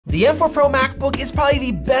The M4 Pro MacBook is probably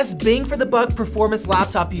the best bang for the buck performance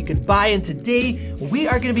laptop you can buy, and today we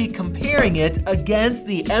are going to be comparing it against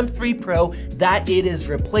the M3 Pro that it is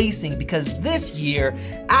replacing, because this year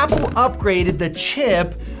Apple upgraded the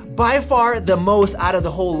chip by far the most out of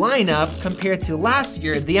the whole lineup. Compared to last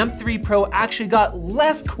year, the M3 Pro actually got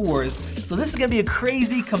less cores, so this is gonna be a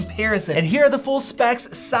crazy comparison. And here are the full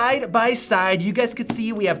specs side by side. You guys can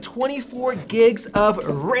see we have 24 gigs of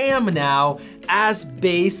RAM now as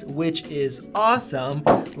base, which is awesome.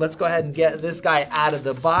 Let's go ahead and get this guy out of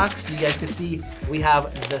the box. You guys can see we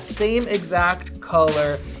have the same exact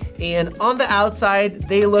color, and on the outside,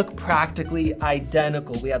 they look practically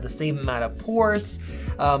identical. We have the same amount of ports.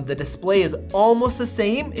 The display is almost the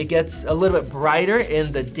same. It gets a little bit brighter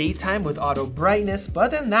in the daytime with auto brightness, but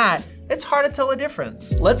other than that, it's hard to tell a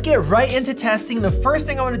difference. Let's get right into testing. The first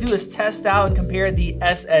thing I wanna do is test out and compare the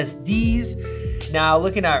SSDs. Now,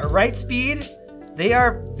 looking at write speed, they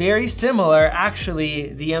are very similar.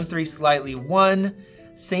 Actually, the M3 slightly won.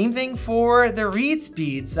 Same thing for the read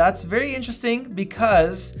speeds. That's very interesting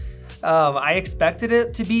because I expected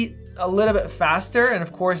it to be a little bit faster, and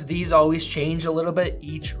of course these always change a little bit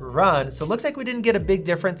each run. So it looks like we didn't get a big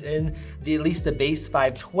difference in at least the base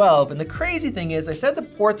 512. And the crazy thing is, I said the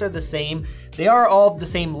ports are the same. They are all the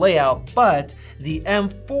same layout, but the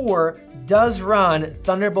M4 does run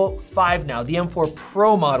Thunderbolt 5 now, the M4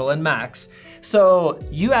 Pro model and Max. So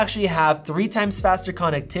you actually have 3 times faster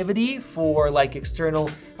connectivity for like external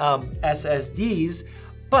SSDs,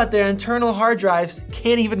 but their internal hard drives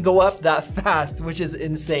can't even go up that fast, which is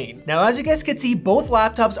insane. Now, as you guys can see, both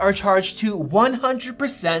laptops are charged to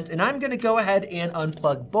 100%, and I'm gonna go ahead and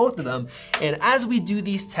unplug both of them. And as we do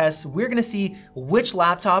these tests, we're gonna see which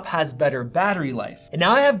laptop has better battery life. And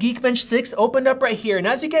now I have Geekbench 6 opened up right here, and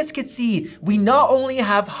as you guys can see, we not only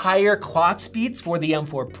have higher clock speeds for the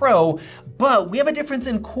M4 Pro, but we have a difference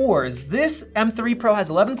in cores. This M3 Pro has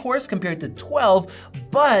 11 cores compared to 12,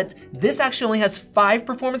 but this actually only has 5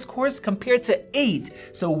 performance cores compared to 8.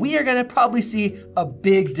 So we are gonna probably see a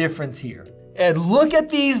big difference here. And look at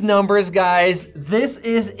these numbers, guys. This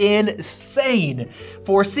is insane.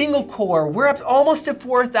 For single core, we're up almost to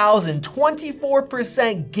 4,000,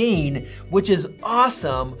 24% gain, which is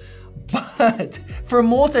awesome. But for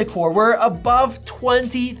multi-core, we're above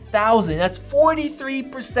 20,000. That's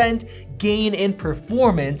 43% gain in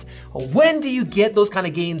performance. When do you get those kind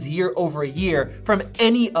of gains year over year from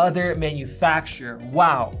any other manufacturer?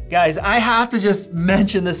 Wow. Guys, I have to just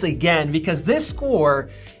mention this again because this score,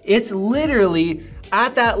 it's literally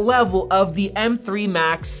at that level of the M3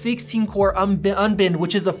 Max 16-core unbinned,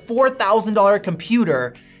 which is a $4,000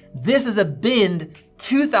 computer. This is a binned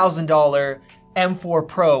 $2,000 M4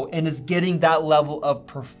 Pro and is getting that level of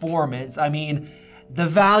performance. I mean, the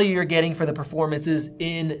value you're getting for the performance is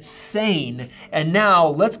insane. And now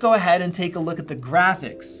let's go ahead and take a look at the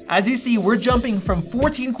graphics. As you see, we're jumping from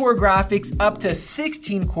 14-core graphics up to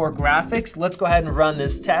 16-core graphics. Let's go ahead and run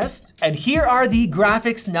this test. And here are the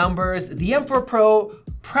graphics numbers. The M4 Pro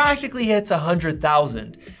practically hits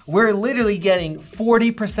 100,000. We're literally getting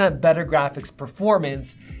 40% better graphics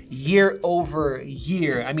performance year over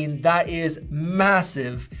year. I mean, that is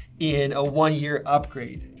massive in a 1-year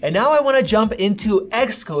upgrade. And now I wanna jump into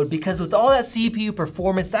Xcode because with all that CPU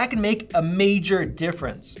performance, that can make a major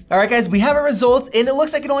difference. All right, guys, we have our results, and it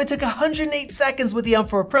looks like it only took 108 seconds with the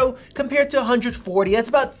M4 Pro compared to 140. That's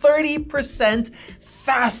about 30%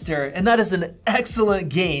 faster, and that is an excellent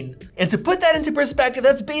gain. And to put that into perspective,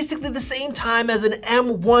 that's basically the same time as an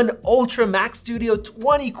M1 Ultra Max Studio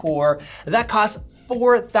 20 core that costs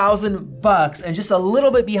 $4,000 and just a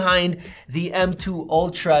little bit behind the M2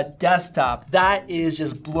 Ultra desktop. That is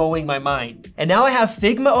just blowing my mind. And now I have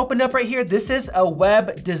Figma opened up right here. This is a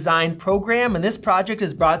web design program, and this project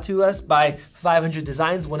is brought to us by 500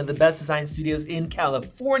 Designs, one of the best design studios in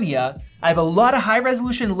California. I have a lot of high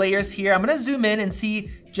resolution layers here. I'm gonna zoom in and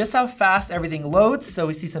see just how fast everything loads. So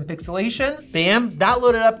we see some pixelation. Bam, that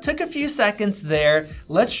loaded up, took a few seconds there.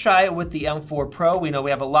 Let's try it with the M4 Pro. We know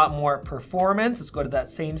we have a lot more performance. Let's go to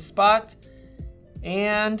that same spot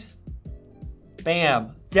and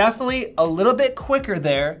bam. Definitely a little bit quicker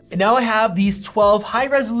there. And now I have these 12 high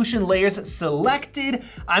resolution layers selected.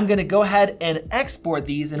 I'm gonna go ahead and export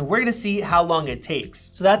these, and we're gonna see how long it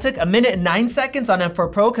takes. So that took 1 minute and 9 seconds on M4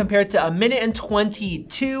 Pro compared to 1 minute and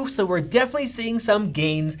 22. So we're definitely seeing some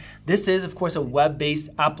gains. This is of course a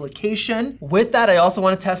web-based application. With that, I also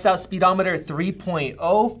wanna test out Speedometer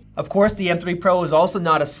 3.0. Of course, the M3 Pro is also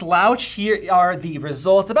not a slouch. Here are the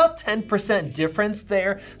results, about 10% difference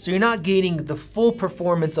there. So you're not gaining the full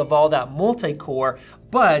performance of all that multi-core,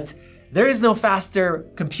 but there is no faster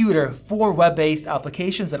computer for web-based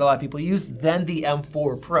applications that a lot of people use than the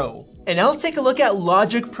M4 Pro. And now let's take a look at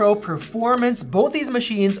Logic Pro performance. Both these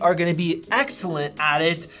machines are gonna be excellent at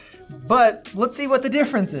it, but let's see what the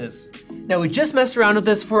difference is. Now we just messed around with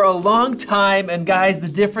this for a long time, and guys, the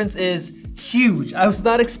difference is huge. I was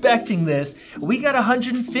not expecting this. We got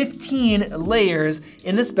 115 layers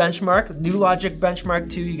in this benchmark, new Logic Benchmark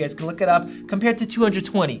 2, you guys can look it up, compared to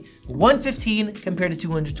 220. 115 compared to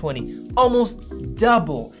 220, almost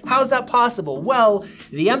double. How is that possible? Well,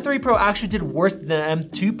 the M3 Pro actually did worse than the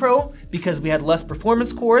M2 Pro because we had less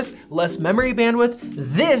performance cores, less memory bandwidth.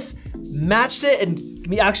 This matched it and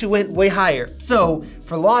we actually went way higher. So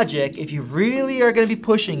for Logic, if you really are gonna be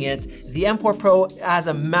pushing it, the M4 Pro has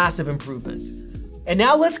a massive improvement. And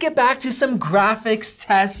now let's get back to some graphics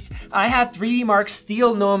tests. I have 3D Mark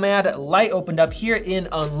Steel Nomad Lite opened up here in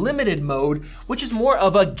unlimited mode, which is more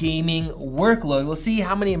of a gaming workload. We'll see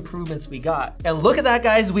how many improvements we got. And look at that,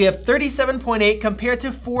 guys, we have 37.8 compared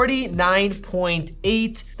to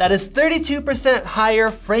 49.8. That is 32%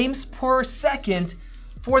 higher frames per second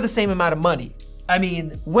for the same amount of money. I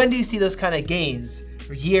mean, when do you see those kind of gains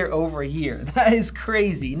year over year? That is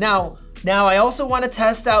crazy. Now I also want to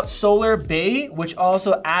test out Solar Bay, which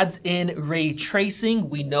also adds in ray tracing.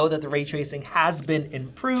 We know that the ray tracing has been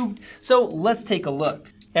improved, so let's take a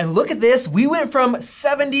look. And look at this, we went from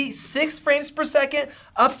 76 frames per second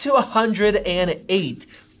up to 108.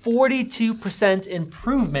 42%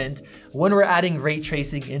 improvement when we're adding ray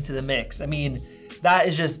tracing into the mix. I mean, that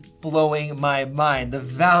is just blowing my mind, the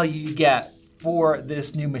value you get for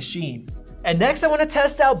this new machine. And next I wanna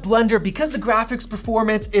test out Blender because the graphics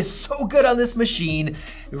performance is so good on this machine.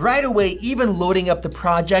 Right away, even loading up the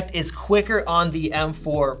project is quicker on the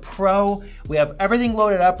M4 Pro. We have everything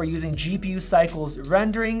loaded up, we're using GPU cycles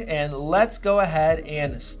rendering, and let's go ahead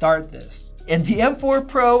and start this. And the M4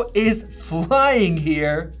 Pro is flying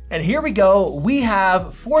here. And here we go, we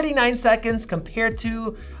have 49 seconds compared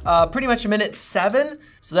to pretty much a minute 7.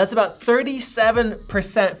 So that's about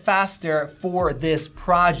 37% faster for this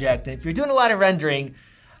project. And if you're doing a lot of rendering,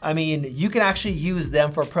 I mean, you can actually use the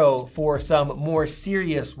M4 Pro for some more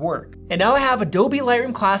serious work. And now I have Adobe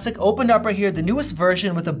Lightroom Classic opened up right here, the newest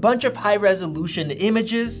version with a bunch of high resolution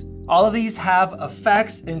images. All of these have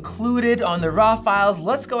effects included on the raw files.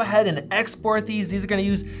 Let's go ahead and export these. These are gonna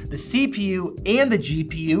use the CPU and the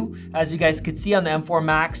GPU. As you guys could see on the M4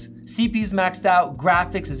 Max, CPU's maxed out,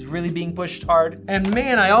 graphics is really being pushed hard. And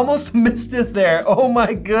man, I almost missed it there. Oh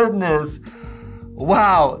my goodness.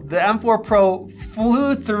 Wow, the M4 Pro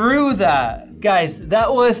flew through that. Guys,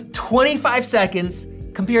 that was 25 seconds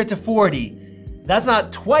compared to 40. That's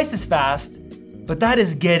not twice as fast, but that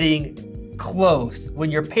is getting close.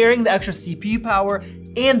 When you're pairing the extra CPU power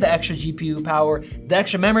and the extra GPU power, the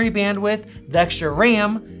extra memory bandwidth, the extra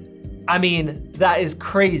RAM, I mean, that is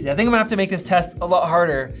crazy. I think I'm gonna have to make this test a lot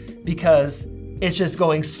harder because it's just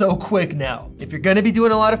going so quick now. If you're gonna be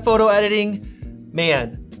doing a lot of photo editing,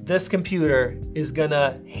 man, this computer is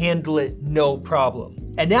gonna handle it no problem.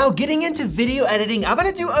 And now getting into video editing, I'm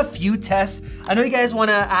gonna do a few tests. I know you guys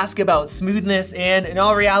wanna ask about smoothness, and in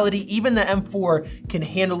all reality, even the M4 can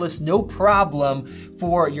handle this no problem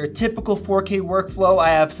for your typical 4K workflow. I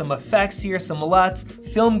have some effects here, some LUTs,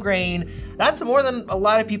 film grain. That's more than a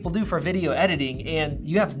lot of people do for video editing, and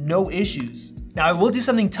you have no issues. Now I will do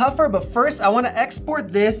something tougher, but first I wanna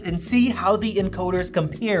export this and see how the encoders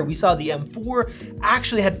compare. We saw the M4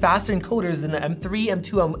 actually had faster encoders than the M3,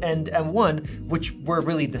 M2, and M1, which were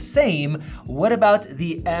really the same. What about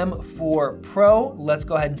the M4 Pro? Let's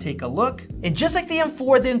go ahead and take a look. And just like the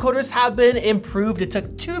M4, the encoders have been improved. It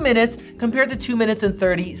took 2 minutes compared to 2 minutes and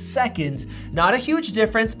 30 seconds. Not a huge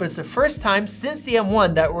difference, but it's the first time since the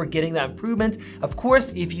M1 that we're getting that improvement. Of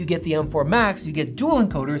course, if you get the M4 Max, you get dual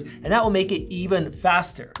encoders, and that will make it even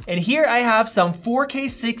faster. And here I have some 4K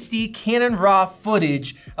 60 Canon RAW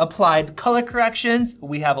footage, applied color corrections.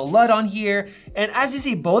 We have a LUT on here. And as you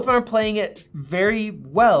see, both of them are playing it very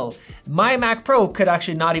well. My Mac Pro could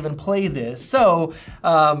actually not even play this. So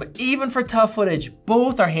even for tough footage,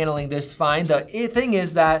 both are handling this fine. The thing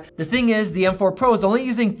is the M4 Pro is only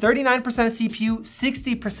using 39% of CPU,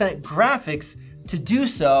 60% graphics to do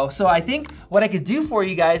so. So I think what I could do for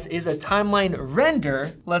you guys is a timeline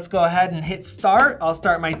render. Let's go ahead and hit start. I'll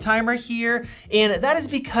start my timer here. And that is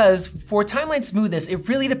because for timeline smoothness, it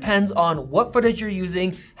really depends on what footage you're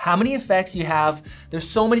using, how many effects you have. There's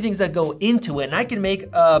so many things that go into it, and I can make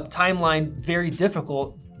a timeline very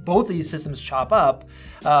difficult. Both of these systems chop up,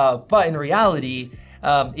 but in reality,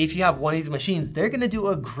 if you have one of these machines, they're gonna do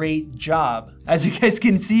a great job. As you guys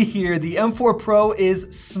can see here, the M4 Pro is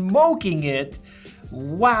smoking it.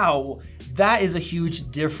 Wow, That is a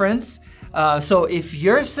huge difference. So if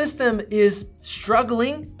your system is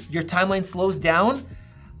struggling, your timeline slows down,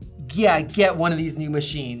 yeah, get one of these new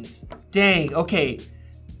machines. Dang, okay.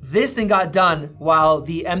 This thing got done while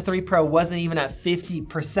the M3 Pro wasn't even at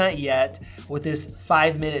 50% yet with this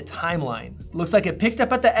 5-minute timeline. Looks like it picked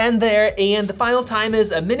up at the end there, and the final time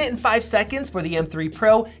is 1 minute and 5 seconds for the M3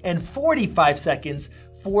 Pro and 45 seconds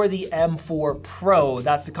for the M4 Pro.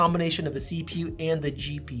 That's the combination of the CPU and the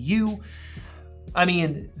GPU. I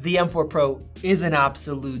mean, the M4 Pro is an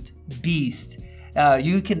absolute beast.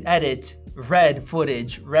 You can edit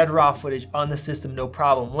red raw footage on the system, no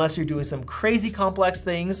problem, unless you're doing some crazy complex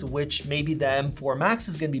things, which maybe the M4 Max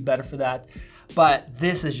is gonna be better for that, but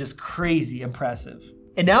this is just crazy impressive.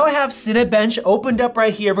 And now I have Cinebench opened up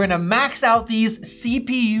right here. We're gonna max out these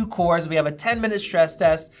CPU cores. We have a 10-minute stress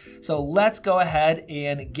test, so let's go ahead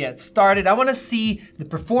and get started. I wanna see the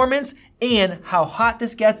performance and how hot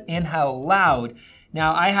this gets and how loud.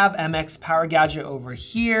 Now I have MX Power Gadget over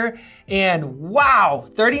here, and wow,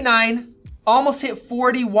 39, almost hit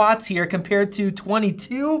 40 watts here compared to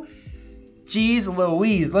 22. Geez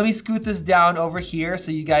Louise, let me scoot this down over here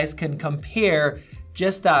so you guys can compare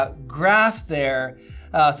just that graph there.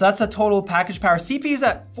 So that's the total package power. CPU's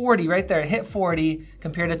at 40 right there, hit 40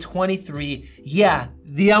 compared to 23. Yeah,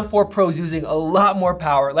 the M4 Pro is using a lot more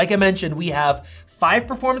power. Like I mentioned, we have 5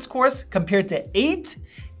 performance cores compared to 8,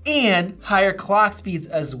 and higher clock speeds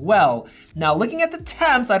as well. Now looking at the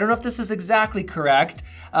temps, I don't know if this is exactly correct,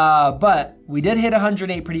 but we did hit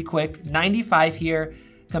 108 pretty quick, 95 here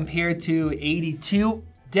compared to 82.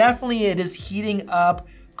 Definitely it is heating up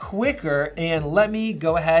quicker, and let me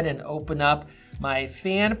go ahead and open up my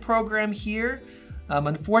fan program here.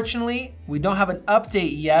 Unfortunately, we don't have an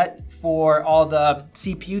update yet for all the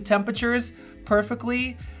CPU temperatures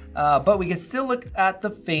perfectly, but we can still look at the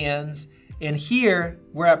fans. And here,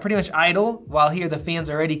 we're at pretty much idle, while here the fans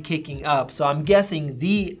are already kicking up. So I'm guessing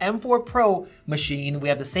the M4 Pro machine, we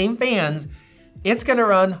have the same fans, it's gonna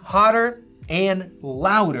run hotter and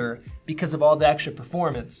louder because of all the extra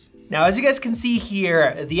performance. Now, as you guys can see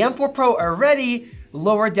here, the M4 Pro already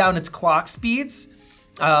lowered down its clock speeds.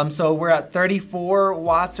 So we're at 34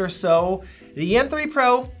 watts or so. The M3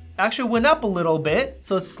 Pro actually went up a little bit,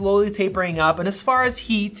 so it's slowly tapering up. And as far as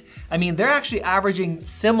heat, I mean, they're actually averaging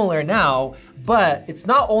similar now, but it's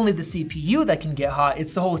not only the CPU that can get hot,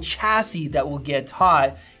 it's the whole chassis that will get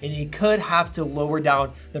hot, and you could have to lower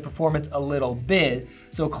down the performance a little bit.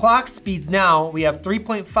 So clock speeds now, we have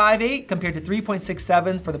 3.58 compared to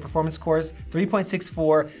 3.67 for the performance cores,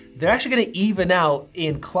 3.64. They're actually gonna even out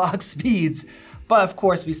in clock speeds, but of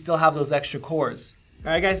course we still have those extra cores.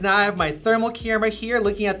 All right guys, now I have my thermal camera here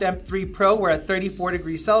looking at the M3 Pro. We're at 34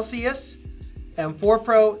 degrees Celsius. M4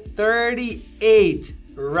 Pro, 38,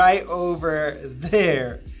 right over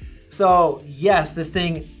there. So yes, this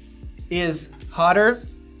thing is hotter,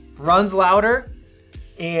 runs louder,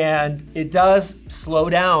 and it does slow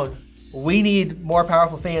down. We need more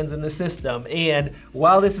powerful fans in the system. And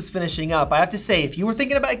while this is finishing up, I have to say, if you were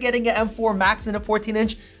thinking about getting an M4 Max and a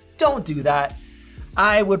 14-inch, don't do that.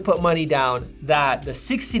 I would put money down that the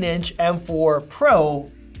 16-inch M4 Pro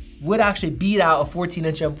would actually beat out a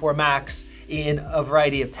 14-inch M4 Max in a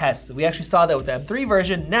variety of tests. We actually saw that with the M3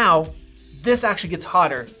 version. Now, this actually gets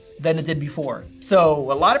hotter than it did before. So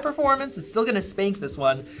a lot of performance, it's still gonna spank this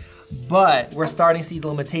one, but we're starting to see the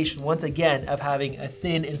limitation once again of having a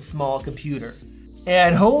thin and small computer.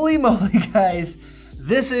 And holy moly guys,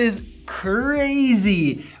 this is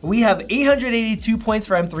crazy. We have 882 points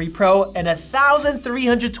for M3 Pro and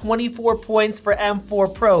 1,324 points for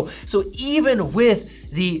M4 Pro. So even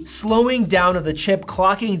with the slowing down of the chip,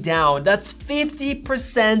 clocking down, that's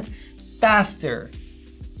 50% faster.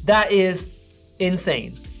 That is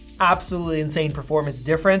insane. Absolutely insane performance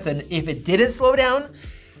difference. And if it didn't slow down,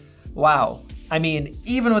 wow. I mean,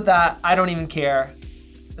 even with that, I don't even care.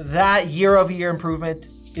 That year-over-year improvement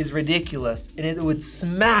is ridiculous, and it would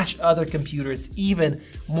smash other computers, even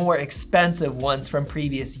more expensive ones from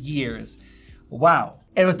previous years. Wow.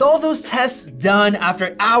 And with all those tests done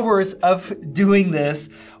after hours of doing this,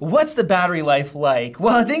 what's the battery life like?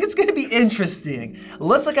 Well, I think it's gonna be interesting.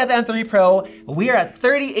 Let's look at the M3 Pro. We are at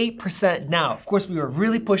 38% now. Of course, we were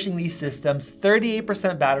really pushing these systems,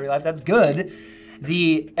 38% battery life, that's good.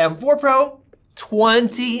 The M4 Pro,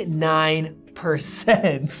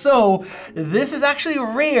 29%. So this is actually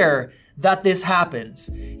rare that this happens.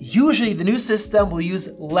 Usually the new system will use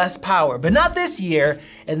less power, but not this year,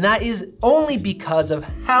 and that is only because of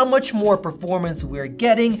how much more performance we're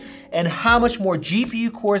getting and how much more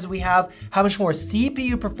GPU cores we have, how much more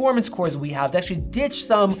CPU performance cores we have. They actually ditched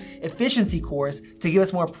some efficiency cores to give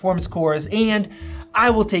us more performance cores, and I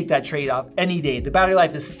will take that trade-off any day. The battery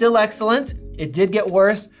life is still excellent. It did get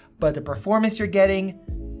worse, but the performance you're getting,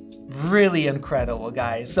 really incredible,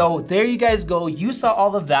 guys. So there you guys go. You saw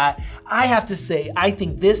all of that. I have to say, I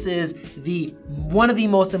think this is one of the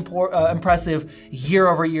most impressive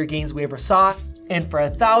year-over-year gains we ever saw. And for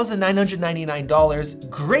 $1,999,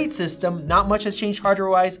 great system. Not much has changed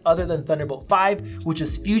hardware-wise other than Thunderbolt 5, which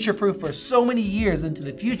is future-proof for so many years into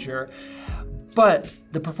the future. But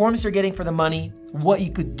the performance you're getting for the money, what you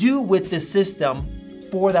could do with this system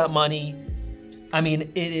for that money, I mean,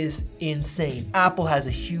 it is insane. Apple has a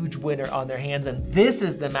huge winner on their hands, and this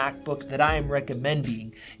is the MacBook that I am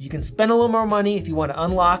recommending. You can spend a little more money if you want to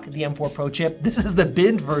unlock the M4 Pro chip. This is the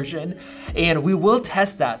binned version, and we will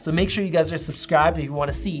test that. So make sure you guys are subscribed if you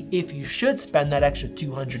want to see if you should spend that extra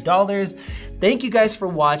 $200. Thank you guys for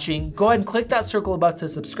watching. Go ahead and click that circle above to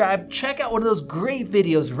subscribe. Check out one of those great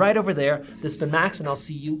videos right over there. This has been Max, and I'll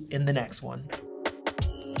see you in the next one.